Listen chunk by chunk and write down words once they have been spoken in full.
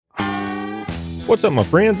What's up, my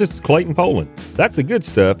friends? This is Clayton Poland. That's the Good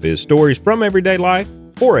Stuff is stories from everyday life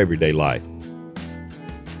for everyday life.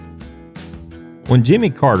 When Jimmy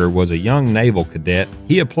Carter was a young naval cadet,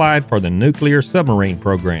 he applied for the nuclear submarine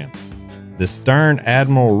program. The stern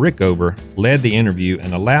Admiral Rickover led the interview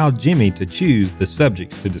and allowed Jimmy to choose the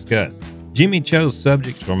subjects to discuss. Jimmy chose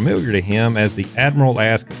subjects familiar to him as the Admiral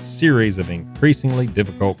asked a series of increasingly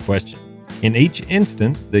difficult questions. In each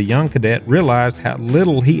instance, the young cadet realized how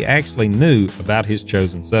little he actually knew about his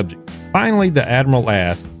chosen subject. Finally, the Admiral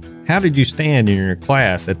asked, "How did you stand in your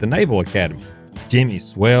class at the Naval Academy?" Jimmy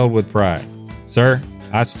swelled with pride. "Sir,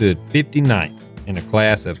 I stood 59th in a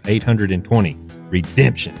class of 820.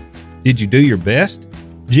 Redemption. Did you do your best?"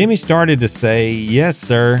 Jimmy started to say, "Yes,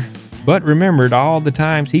 sir," but remembered all the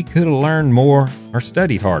times he could have learned more or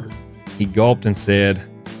studied harder. He gulped and said,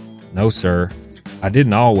 "No, sir. I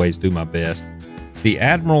didn't always do my best." The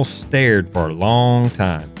Admiral stared for a long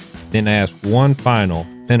time, then asked one final,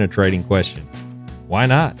 penetrating question. "Why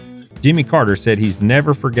not?" Jimmy Carter said he's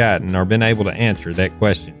never forgotten or been able to answer that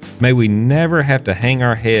question. May we never have to hang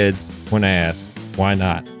our heads when asked, why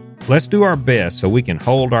not? Let's do our best so we can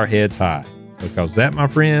hold our heads high, because that, my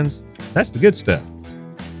friends, that's the good stuff.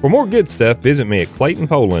 For more good stuff, visit me at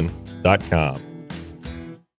ClaytonPoland.com.